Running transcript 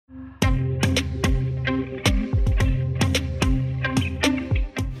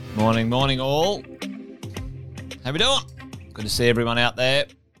Morning all. How we doing? Good to see everyone out there.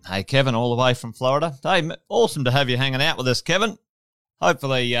 Hey, Kevin, all the way from Florida. Hey, awesome to have you hanging out with us, Kevin.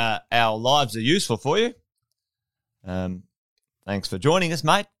 Hopefully our lives are useful for you. Thanks for joining us,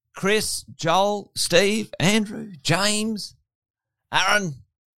 mate. Chris, Joel, Steve, Andrew, James, Aaron,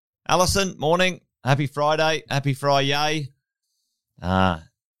 Alison, morning. Happy Friday. Happy Friday.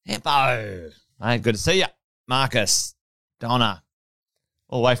 Hempo. Hey, good to see you. Marcus, Donna,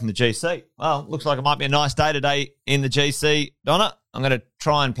 all the way from the GC. Well, looks like it might be a nice day today in the GC, Donna. I'm going to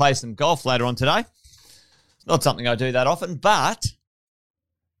try and play some golf later on today. It's not something I do that often, but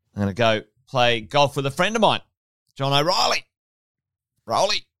I'm going to go play golf with a friend of mine, John O'Reilly.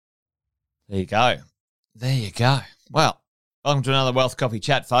 Rolly. There you go. There you go. Well, welcome to another Wealth Coffee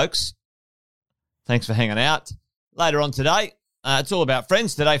Chat, folks. Thanks for hanging out. Later on today, it's all about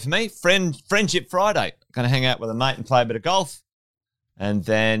friends today for me. Friendship Friday. Going to hang out with a mate and play a bit of golf. And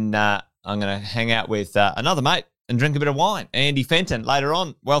then I'm going to hang out with another mate and drink a bit of wine. Andy Fenton later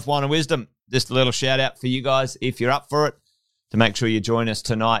on, Wealth, Wine and Wisdom. Just a little shout out for you guys if you're up for it, to make sure you join us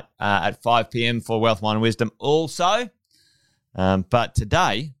tonight at 5 p.m. for Wealth, Wine and Wisdom also. But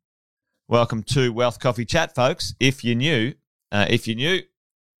today, welcome to Wealth Coffee Chat, folks. If you knew,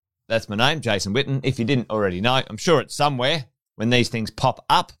 that's my name, Jason Witten. If you didn't already know, I'm sure it's somewhere when these things pop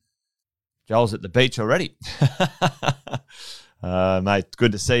up. Joel's at the beach already. Mate,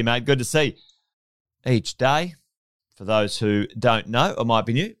 good to see, mate. Good to see. Each day, for those who don't know or might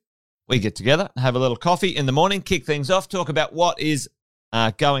be new, we get together, have a little coffee in the morning, kick things off, talk about what is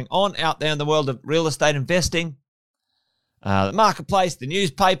going on out there in the world of real estate investing, the marketplace, the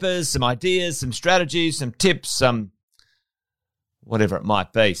newspapers, some ideas, some strategies, some tips, some whatever it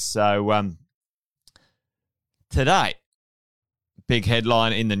might be. So today, big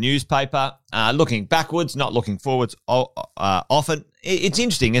headline in the newspaper, looking backwards, not looking forwards often. It's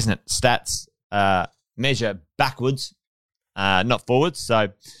interesting, isn't it? Stats measure backwards, not forwards. So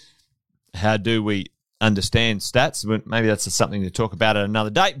how do we understand stats? Maybe that's something to talk about at another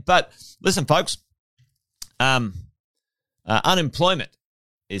date. But listen, folks, unemployment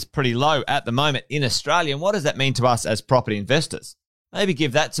is pretty low at the moment in Australia. And what does that mean to us as property investors? Maybe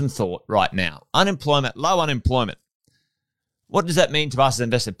give that some thought right now. Unemployment, low unemployment. What does that mean to us as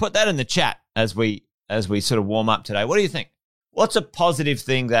investors? Put that in the chat as we sort of warm up today. What do you think? What's a positive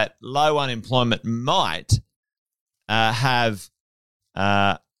thing that low unemployment might have,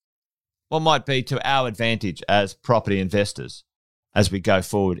 what might be to our advantage as property investors as we go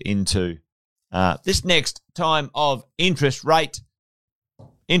forward into this next time of interest rate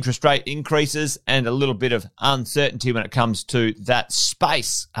increases and a little bit of uncertainty when it comes to that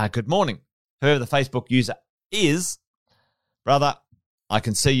space. Good morning, whoever the Facebook user is. Brother, I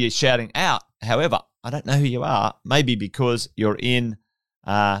can see you shouting out. However, I don't know who you are. Maybe because you're in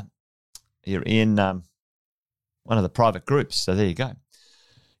one of the private groups. So there you go.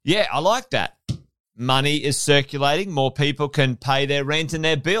 Yeah, I like that. Money is circulating. More people can pay their rent and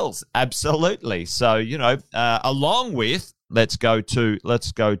their bills. Absolutely. So, along with, let's go to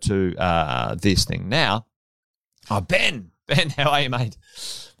this thing now. Oh, Ben, how are you, mate?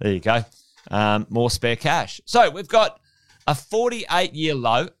 There you go. More spare cash. So we've got a 48-year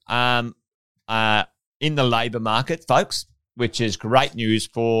low in the labour market, folks, which is great news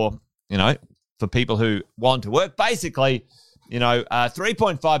for people who want to work. Basically,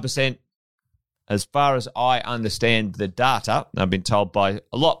 3.5%, as far as I understand the data, I've been told by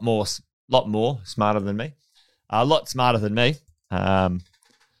a lot smarter than me,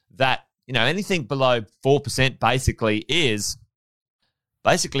 that anything below 4% basically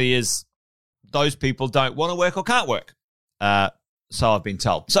is those people don't want to work or can't work. So I've been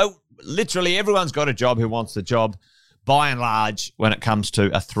told. So literally everyone's got a job who wants the job, by and large, when it comes to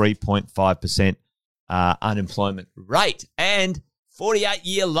a 3.5% unemployment rate and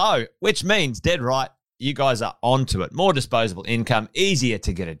 48-year low, which means, dead right, you guys are onto it. More disposable income, easier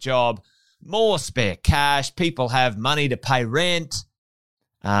to get a job, more spare cash, people have money to pay rent,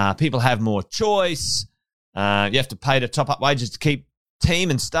 people have more choice, you have to pay to top up wages to keep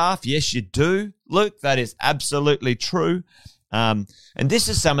team and staff. Yes, you do, Luke. That is absolutely true. And this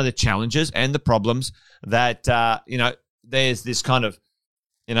is some of the challenges and the problems that, there's this kind of,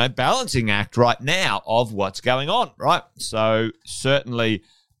 balancing act right now of what's going on, right? So certainly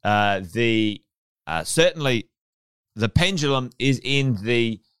the pendulum is in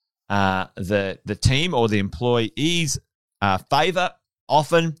the team or the employee's favor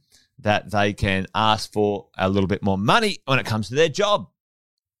often, that they can ask for a little bit more money when it comes to their job.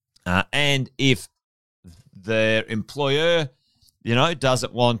 And if their employer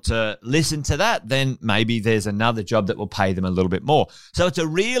doesn't want to listen to that, then maybe there's another job that will pay them a little bit more. So it's a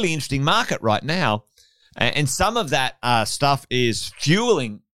really interesting market right now. And some of that stuff is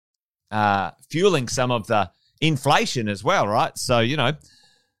fueling some of the inflation as well, right? So,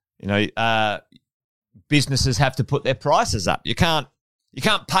 businesses have to put their prices up. You can't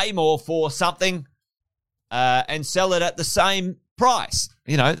pay more for something and sell it at the same price,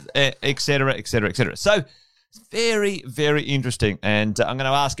 et cetera, et cetera, et cetera. So it's very, very interesting. And I'm going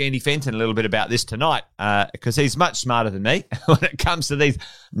to ask Andy Fenton a little bit about this tonight because he's much smarter than me when it comes to these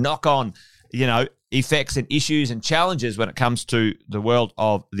knock-on, effects and issues and challenges when it comes to the world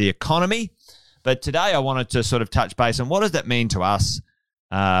of the economy. But today I wanted to sort of touch base on what does that mean to us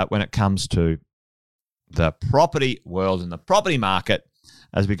when it comes to the property world and the property market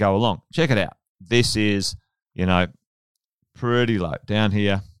as we go along. Check it out. This is, pretty low down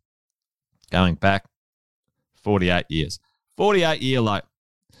here, going back 48 years. 48-year low.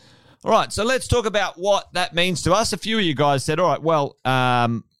 All right, so let's talk about what that means to us. A few of you guys said, all right, well,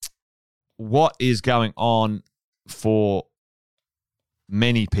 what is going on for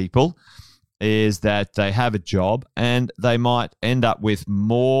many people is that they have a job and they might end up with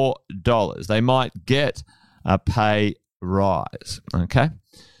more dollars. They might get a pay rise, okay?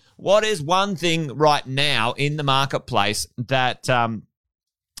 What is one thing right now in the marketplace that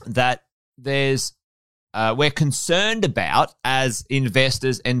we're concerned about as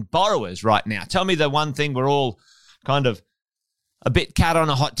investors and borrowers right now? Tell me the one thing we're all kind of a bit cat on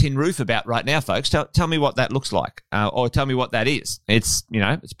a hot tin roof about right now, folks. Tell me what that looks like, or tell me what that is. It's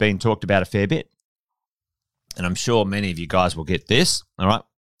been talked about a fair bit, and I'm sure many of you guys will get this. All right,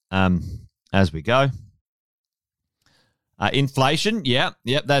 as we go, inflation. Yep,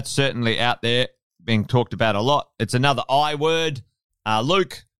 that's certainly out there being talked about a lot. It's another I word,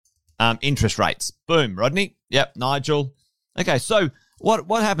 Luke. Interest rates. Boom, Rodney. Yep, Nigel. Okay, so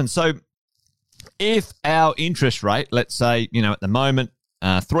what happens? So if our interest rate, let's say, at the moment,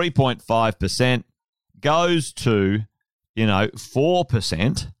 3.5% goes to,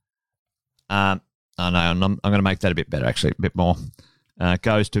 4%. I know I'm going to make that a bit better, actually, a bit more.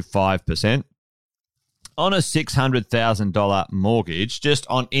 Goes to 5%. On a $600,000 mortgage, just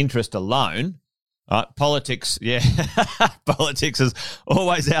on interest alone, politics, yeah, politics is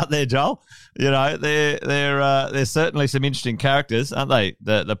always out there, Joel. There's certainly some interesting characters, aren't they?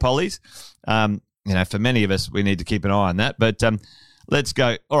 The pollies. For many of us, we need to keep an eye on that. But let's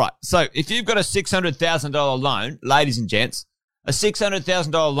go. All right. So if you've got a $600,000 loan, ladies and gents, a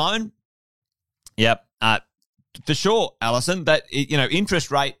 $600,000 loan, yep, for sure, Alison, that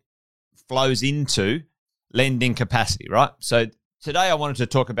interest rate flows into lending capacity, right? So today I wanted to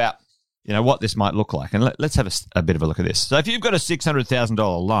talk about what this might look like. And let's have a bit of a look at this. So if you've got a $600,000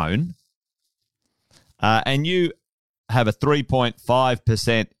 loan and you have a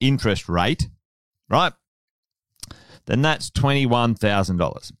 3.5% interest rate, right, then that's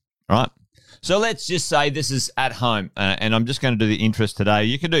 $21,000, right? So let's just say this is at home, and I'm just going to do the interest today.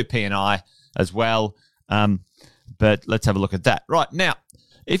 You can do P&I as well, but let's have a look at that. Right, now,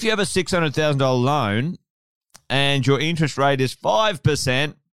 if you have a $600,000 loan and your interest rate is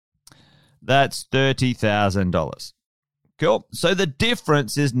 5%, that's $30,000. Cool. So the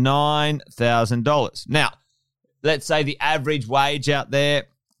difference is $9,000. Now, let's say the average wage out there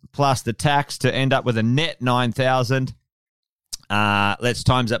plus the tax to end up with a net $9,000. Let's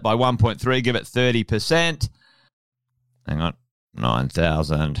times that by 1.3, give it 30%. Hang on,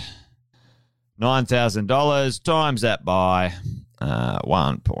 $9,000 times that by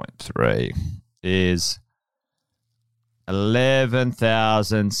 1.3 is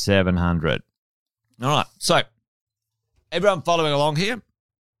 $11,700. All right, so everyone following along here,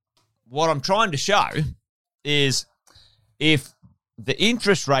 what I'm trying to show is if the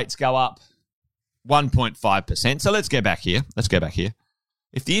interest rates go up 1.5%, so let's go back here.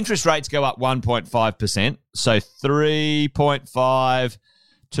 If the interest rates go up 1.5%, so 3.5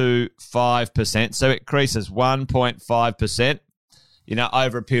 to 5%, so it increases 1.5%,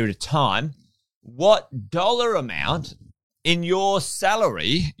 over a period of time, what dollar amount in your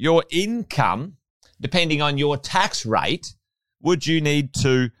salary, your income, depending on your tax rate, would you need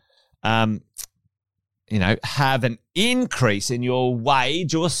to, have an increase in your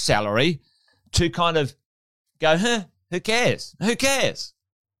wage or salary to kind of go, who cares? Who cares?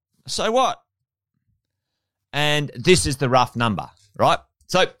 So what? And this is the rough number, right?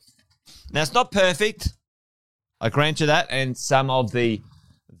 So now it's not perfect. I grant you that. And some of the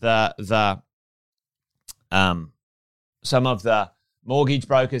mortgage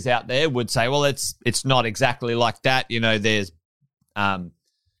brokers out there would say, well, it's not exactly like that. There's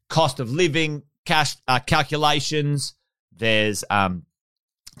cost of living, cash calculations, There's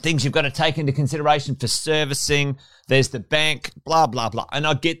things you've got to take into consideration for servicing. There's the bank, blah, blah, blah. And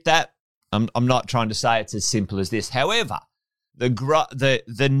I get that. I'm not trying to say it's as simple as this. However,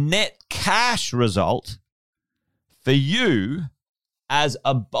 the net cash result for you as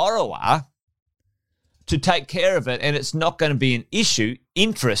a borrower to take care of it, and it's not going to be an issue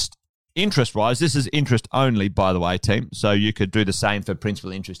interest-wise. This is interest only, by the way, team. So you could do the same for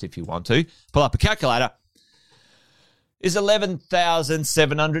principal interest if you want to. Pull up a calculator. Is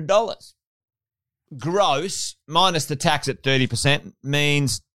 $11,700. Gross, minus the tax at 30%,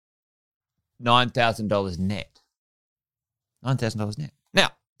 means $9,000 net. $9,000 net.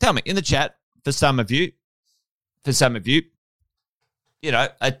 Now, tell me in the chat, for some of you, you know,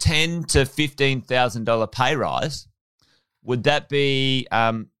 a $10,000 to $15,000 pay rise, would that be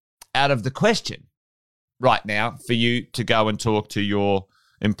out of the question right now for you to go and talk to your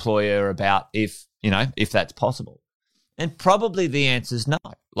employer about if that's possible? And probably the answer is no.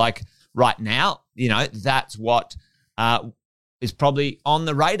 Like right now, you know, that's what is probably on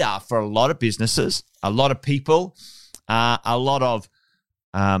the radar for a lot of businesses, a lot of people, a lot of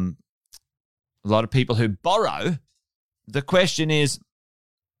people who borrow. The question is,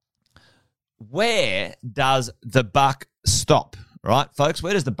 where does the buck stop? Right, folks,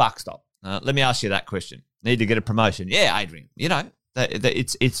 where does the buck stop? Let me ask you that question. Need to get a promotion? Yeah, Adrian. You know,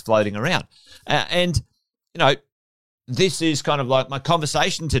 it's floating around, and you know, this is kind of like my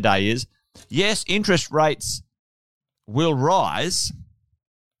conversation today is, yes, interest rates will rise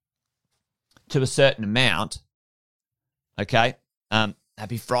to a certain amount. Okay.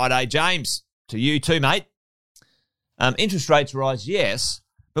 Happy Friday, James, to you too, mate. Interest rates rise, yes,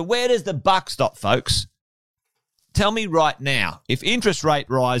 but where does the buck stop, folks? Tell me right now, if interest rate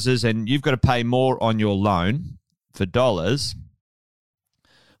rises and you've got to pay more on your loan for dollars,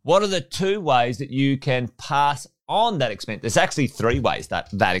 what are the two ways that you can pass on that expense? There's actually three ways that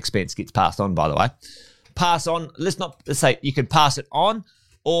expense gets passed on, by the way. Pass on, let's say you can pass it on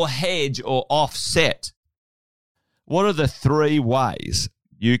or hedge or offset. What are the three ways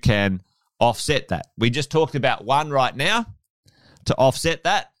you can offset that? We just talked about one right now to offset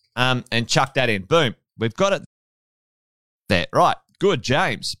that and chuck that in. Boom. We've got it there. Right. Good,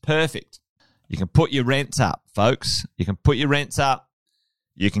 James. Perfect. You can put your rents up, folks. You can put your rents up.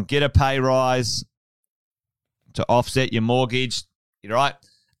 You can get a pay rise to offset your mortgage. You're right.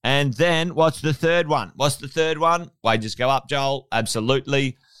 And then what's the third one? Wages go up, Joel.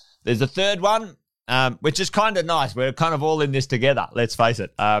 Absolutely. There's a third one, which is kind of nice. We're kind of all in this together. Let's face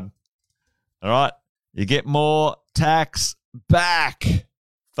it. All right. You get more tax back,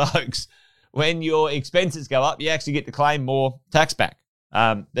 folks. When your expenses go up, you actually get to claim more tax back.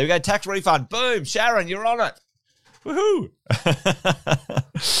 There we go. Tax refund. Boom. Sharon, you're on it. Woohoo.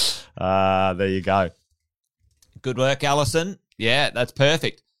 There you go. Good work, Alison. Yeah, that's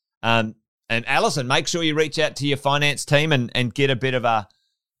perfect. And Alison, make sure you reach out to your finance team and get a bit of a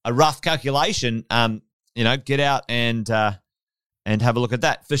rough calculation. Get out and have a look at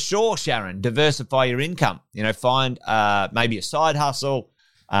that. For sure, Sharon, diversify your income. Find maybe a side hustle,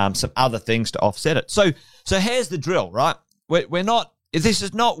 some other things to offset it. So here's the drill, right? We're not. This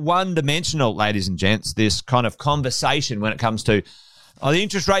is not one-dimensional, ladies and gents, this kind of conversation when it comes to, the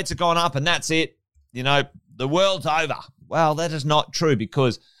interest rates have gone up and that's it. The world's over. Well, that is not true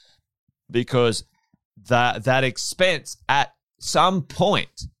because that expense at some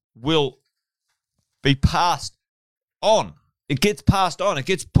point will be passed on. It gets passed on. It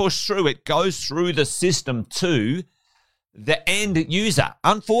gets pushed through. It goes through the system to the end user,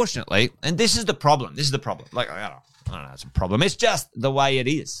 unfortunately. And this is the problem. Like, I don't know, it's a problem. It's just the way it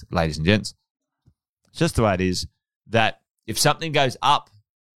is, ladies and gents. It's just the way it is that if something goes up,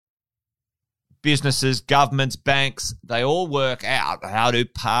 businesses, governments, banks, they all work out how to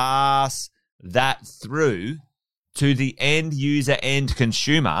pass that through to the end user, end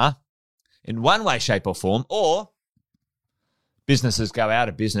consumer in one way, shape or form, or businesses go out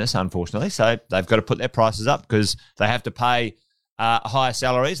of business, unfortunately. So they've got to put their prices up because they have to pay higher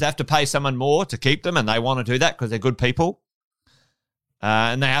salaries. They have to pay someone more to keep them, and they want to do that because they're good people.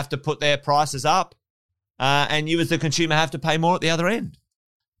 And they have to put their prices up, and you as the consumer have to pay more at the other end.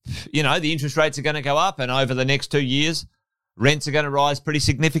 The interest rates are going to go up, and over the next 2 years, rents are going to rise pretty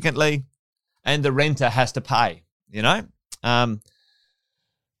significantly, and the renter has to pay, And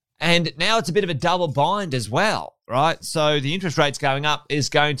now it's a bit of a double bind as well, right? So the interest rates going up is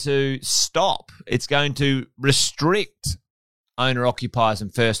going to stop. It's going to restrict owner-occupiers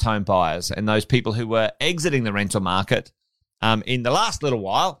and first home buyers and those people who were exiting the rental market in the last little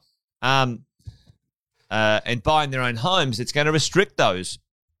while and buying their own homes. It's going to restrict those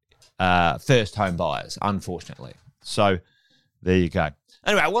first home buyers, unfortunately. So there you go.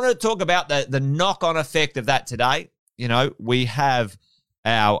 Anyway, I wanted to talk about the knock-on effect of that today. You know, we have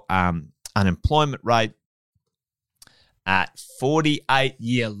our unemployment rate at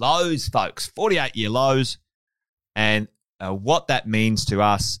 48-year lows, folks. 48-year lows. And what that means to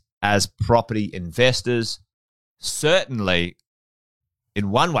us as property investors, certainly in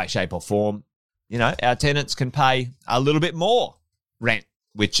one way, shape, or form, you know, our tenants can pay a little bit more rent,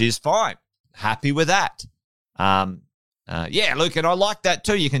 which is fine. Happy with that. Yeah, Luke, and I like that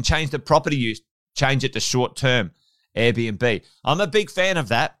too. You can change the property use, change it to short-term Airbnb. I'm a big fan of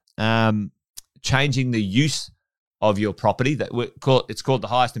that. Changing the use of your property. It's called the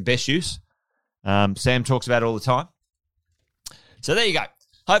highest and best use. Sam talks about it all the time. So there you go.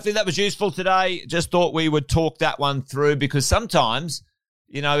 Hopefully that was useful today. Just thought we would talk that one through because sometimes,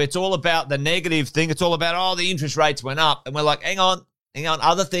 you know, it's all about the negative thing. It's all about, oh, the interest rates went up. And we're like, hang on.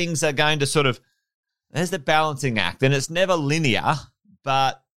 Other things are going to sort of, there's the balancing act. And it's never linear,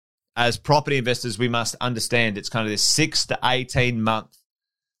 but as property investors, we must understand it's kind of this 6 to 18 month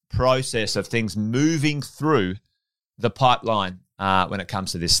process of things moving through the pipeline when it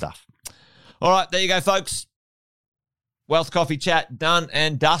comes to this stuff. All right, there you go, folks. Wealth Coffee Chat done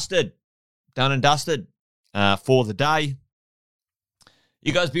and dusted. Done and dusted for the day.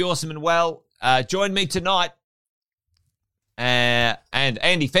 You guys be awesome and well. Join me tonight and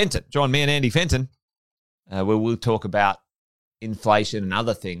Andy Fenton. Join me and Andy Fenton where we'll talk about inflation and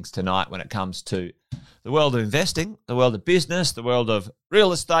other things tonight when it comes to the world of investing, the world of business, the world of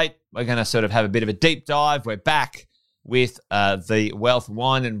real estate. We're going to sort of have a bit of a deep dive. We're back with the Wealth,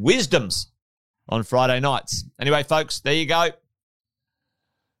 Wine and Wisdoms on Friday nights. Anyway, folks, there you go.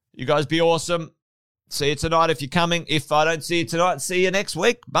 You guys be awesome. See you tonight if you're coming. If I don't see you tonight, see you next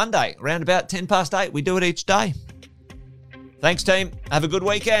week, Monday, around about 8:10. We do it each day. Thanks, team. Have a good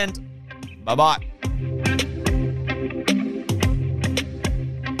weekend. Bye-bye.